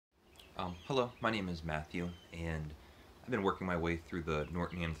Hello, my name is Matthew, and I've been working my way through the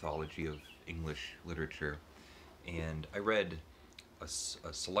Norton anthology of English literature, and I read a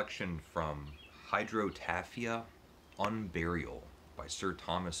selection from Hydriotaphia, Urn-Burial by Sir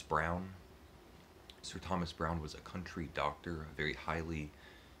Thomas Browne. Sir Thomas Browne was a country doctor, a very highly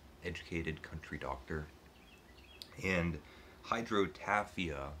educated country doctor, and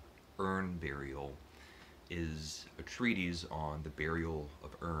Hydriotaphia, Urn-Burial is a treatise on the burial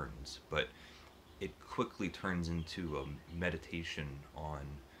of urns, but it quickly turns into a meditation on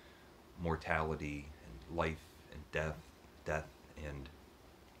mortality and life and death and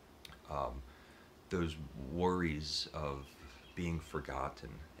um, those worries of being forgotten,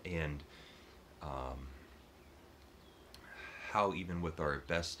 and um, how even with our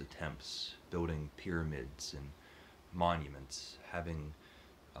best attempts, building pyramids and monuments, having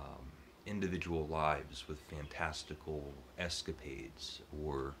individual lives with fantastical escapades,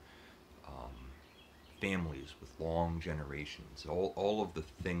 or um, families with long generations, all of the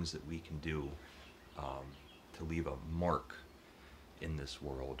things that we can do um, to leave a mark in this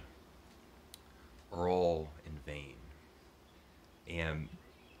world are all in vain. And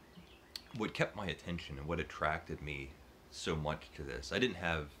what kept my attention and what attracted me so much to this, I didn't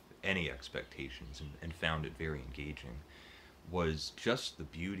have any expectations, and found it very engaging, was just the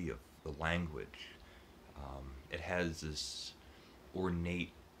beauty of the language. It has this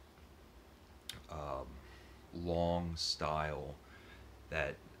ornate, um, long style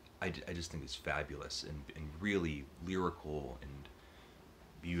that I just think is fabulous, and really lyrical and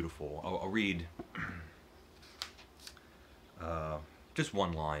beautiful. I'll read uh, just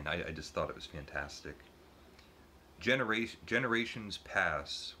one line. I just thought it was fantastic. Generations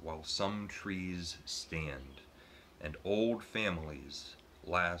pass while some trees stand, and old families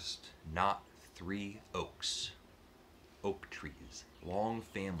last not 3 oaks. Oak trees. Long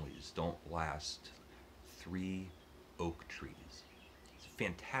families don't last 3 oak trees. It's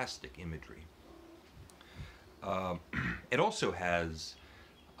fantastic imagery. Um, it also has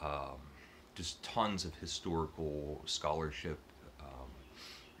um, just tons of historical scholarship, um,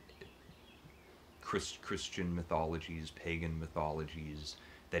 Christian mythologies, pagan mythologies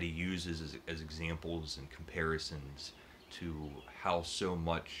that he uses as examples and comparisons to how so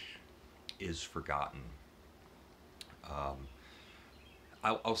much is forgotten. Um,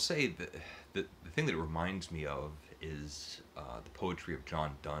 I'll say that the thing that it reminds me of is the poetry of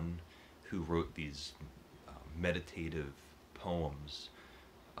John Donne, who wrote these meditative poems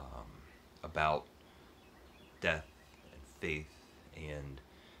um, about death and faith, and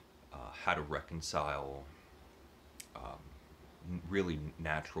how to reconcile really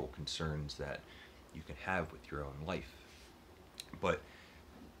natural concerns that you can have with your own life. But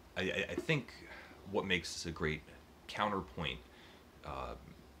I think what makes this a great counterpoint uh,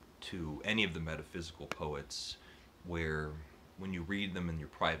 to any of the metaphysical poets, where when you read them in your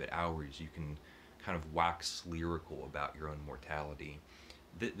private hours, you can kind of wax lyrical about your own mortality.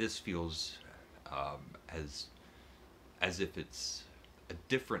 This feels um, as as if it's a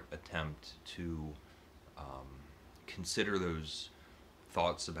different attempt to um, consider those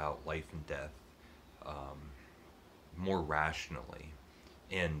thoughts about life and death um, more rationally,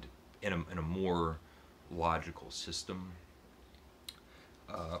 and in a more logical system.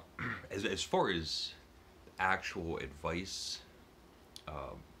 Uh, as far as actual advice,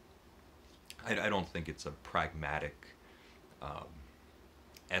 um, I don't think it's a pragmatic um,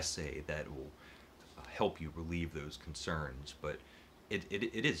 essay that will help you relieve those concerns, but it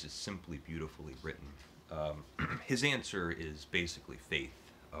is just simply beautifully written. His answer is basically faith.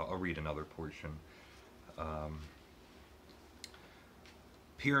 I'll read another portion. Um,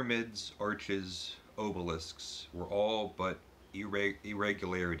 Pyramids, arches, obelisks were all but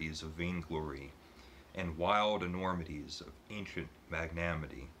irregularities of vainglory, and wild enormities of ancient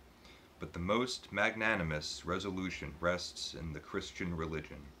magnanimity. But the most magnanimous resolution rests in the Christian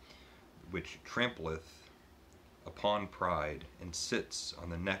religion, which trampleth upon pride and sits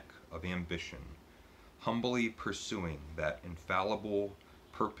on the neck of ambition, humbly pursuing that infallible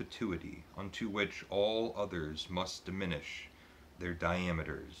perpetuity unto which all others must diminish their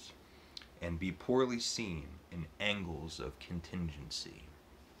diameters, and be poorly seen in angles of contingency.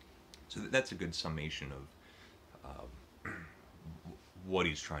 So that's a good summation of what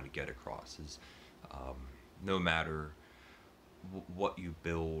he's trying to get across. Is um, no matter what you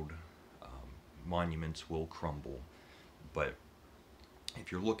build, monuments will crumble, but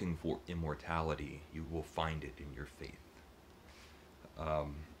if you're looking for immortality, you will find it in your faith.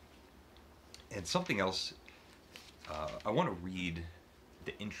 Um, and something else, I want to read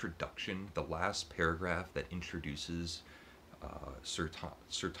the introduction, the last paragraph that introduces Sir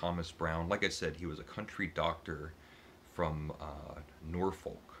Thomas Browne. Like I said, he was a country doctor from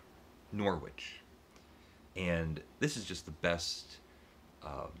Norfolk, Norwich, and this is just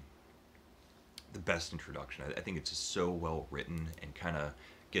um, the best introduction. I think it's just so well written and kind of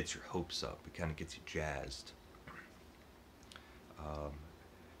gets your hopes up. It kind of gets you jazzed. Um,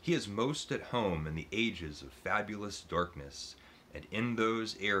 he is most at home in the ages of fabulous darkness, and in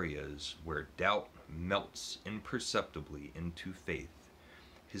those areas where doubt melts imperceptibly into faith.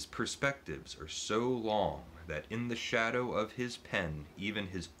 His perspectives are so long that in the shadow of his pen even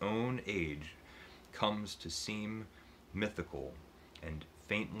his own age comes to seem mythical and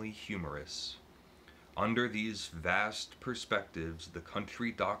faintly humorous. Under these vast perspectives, the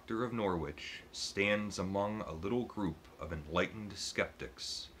country doctor of Norwich stands among a little group of enlightened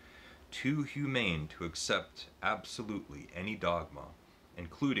skeptics, too humane to accept absolutely any dogma,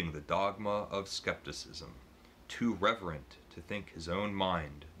 including the dogma of skepticism, too reverent to think his own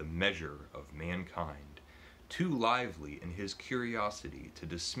mind the measure of mankind, too lively in his curiosity to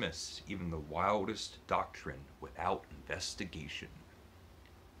dismiss even the wildest doctrine without investigation.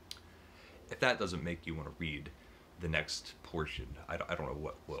 If that doesn't make you want to read the next portion, I don't know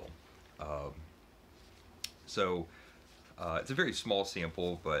what will. Um, it's a very small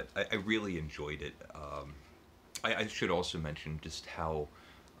sample, but I really enjoyed it. I should also mention just how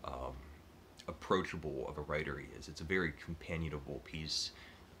approachable of a writer he is. It's a very companionable piece,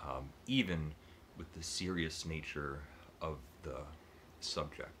 even with the serious nature of the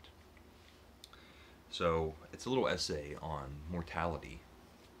subject. So it's a little essay on mortality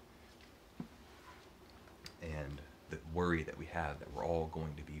and the worry that we have that we're all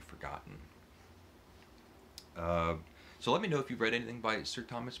going to be forgotten. So let me know if you've read anything by Sir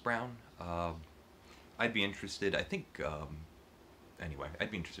Thomas Browne. I'd be interested. I think, anyway, I'd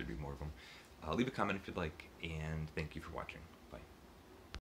be interested to read more of them. Leave a comment if you'd like, and thank you for watching.